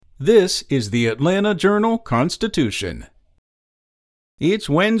This is the Atlanta Journal-Constitution. It's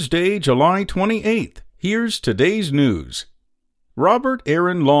Wednesday, July 28th. Here's today's news. Robert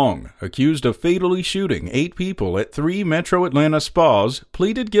Aaron Long, accused of fatally shooting 8 people at 3 Metro Atlanta spas,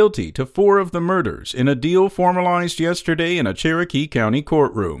 pleaded guilty to 4 of the murders in a deal formalized yesterday in a Cherokee County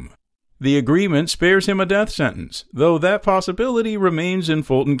courtroom. The agreement spares him a death sentence, though that possibility remains in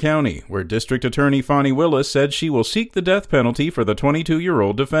Fulton County, where District Attorney Fani Willis said she will seek the death penalty for the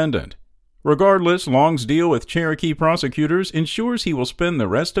 22-year-old defendant. Regardless, Long's deal with Cherokee prosecutors ensures he will spend the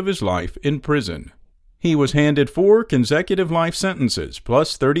rest of his life in prison. He was handed 4 consecutive life sentences,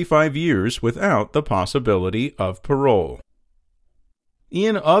 plus 35 years without the possibility of parole.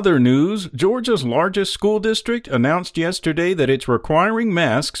 In other news, Georgia's largest school district announced yesterday that it's requiring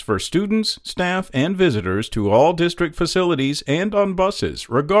masks for students, staff, and visitors to all district facilities and on buses,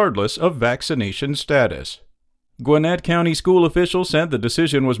 regardless of vaccination status. Gwinnett County school officials said the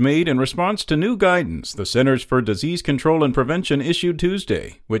decision was made in response to new guidance the Centers for Disease Control and Prevention issued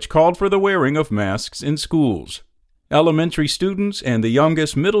Tuesday, which called for the wearing of masks in schools. Elementary students and the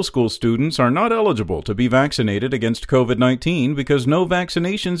youngest middle school students are not eligible to be vaccinated against COVID-19 because no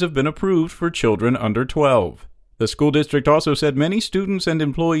vaccinations have been approved for children under 12. The school district also said many students and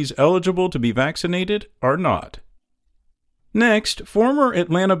employees eligible to be vaccinated are not. Next, former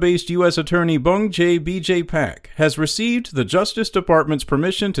Atlanta-based U.S. Attorney Bung Jae B.J. Pak has received the Justice Department's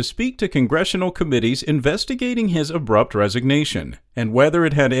permission to speak to congressional committees investigating his abrupt resignation, and whether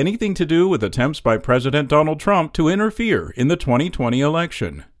it had anything to do with attempts by President Donald Trump to interfere in the 2020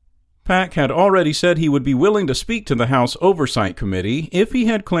 election. Pak had already said he would be willing to speak to the House Oversight Committee if he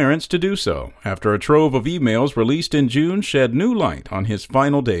had clearance to do so, after a trove of emails released in June shed new light on his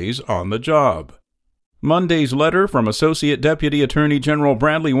final days on the job. Monday's letter from Associate Deputy Attorney General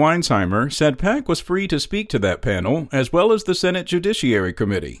Bradley Weinsheimer said Pak was free to speak to that panel, as well as the Senate Judiciary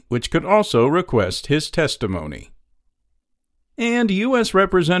Committee, which could also request his testimony. And U.S.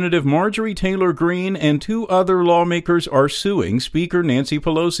 Representative Marjorie Taylor Greene and 2 other lawmakers are suing Speaker Nancy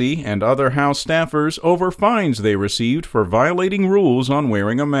Pelosi and other House staffers over fines they received for violating rules on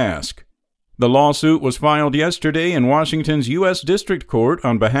wearing a mask. The lawsuit was filed yesterday in Washington's U.S. District Court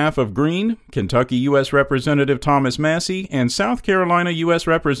on behalf of Greene, Kentucky U.S. Representative Thomas Massie, and South Carolina U.S.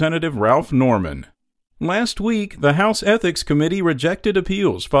 Representative Ralph Norman. Last week, the House Ethics Committee rejected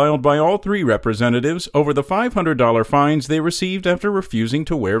appeals filed by all 3 representatives over the $500 fines they received after refusing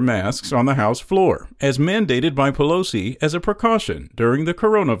to wear masks on the House floor, as mandated by Pelosi as a precaution during the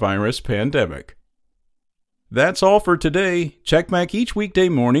coronavirus pandemic. That's all for today. Check back each weekday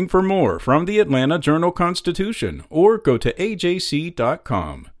morning for more from the Atlanta Journal-Constitution or go to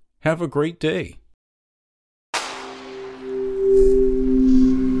ajc.com. Have a great day.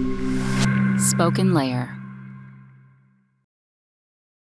 Spoken Layer.